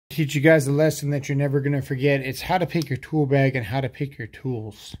Teach you guys a lesson that you're never going to forget. It's how to pick your tool bag and how to pick your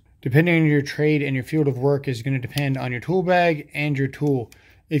tools. Depending on your trade and your field of work is going to depend on your tool bag and your tool.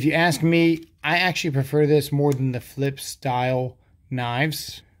 If you ask me, I actually prefer this more than the flip style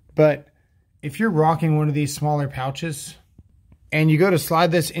knives. But if you're rocking one of these smaller pouches and you go to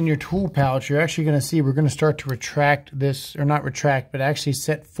slide this in your tool pouch, you're actually going to see we're going to start to retract this, or not retract, but actually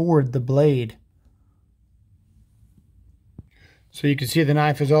set forward the blade. So you can see the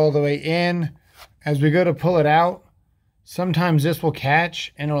knife is all the way in. As we go to pull it out, sometimes this will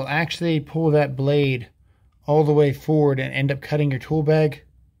catch and it will actually pull that blade all the way forward and end up cutting your tool bag.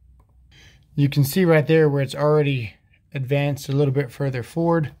 You can see right there where it's already advanced a little bit further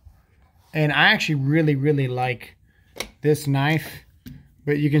forward. And I actually really like this knife,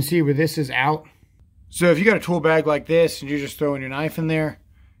 but you can see where this is out. So if you got a tool bag like this and you're just throwing your knife in there,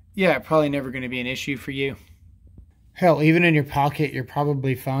 yeah, probably never going to be an issue for you. Hell, even in your pocket, you're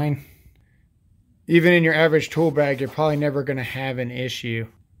probably fine. Even in your average tool bag, you're probably never going to have an issue.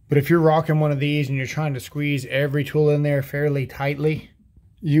 But if you're rocking one of these and you're trying to squeeze every tool in there fairly tightly,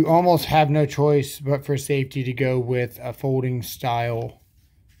 you almost have no choice but for safety to go with a folding style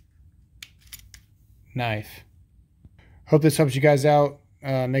knife. Hope this helps you guys out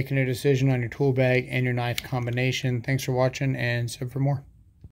making a decision on your tool bag and your knife combination. Thanks for watching, and sub for more.